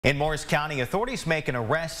In Morris County, authorities make an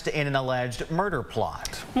arrest in an alleged murder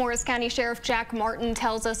plot. Morris County Sheriff Jack Martin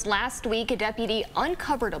tells us last week a deputy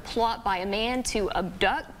uncovered a plot by a man to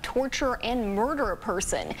abduct, torture, and murder a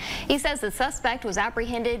person. He says the suspect was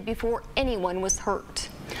apprehended before anyone was hurt.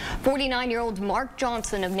 49-year-old Mark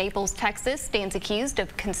Johnson of Naples, Texas, stands accused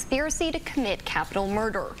of conspiracy to commit capital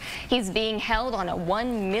murder. He's being held on a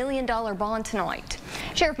 $1 million bond tonight.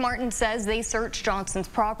 Sheriff Martin says they searched Johnson's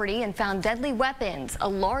property and found deadly weapons, a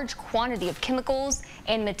large quantity of chemicals,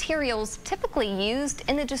 and materials typically used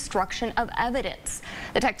in the destruction of evidence.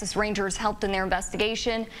 The Texas Rangers helped in their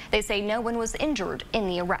investigation. They say no one was injured in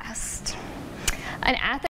the arrest. An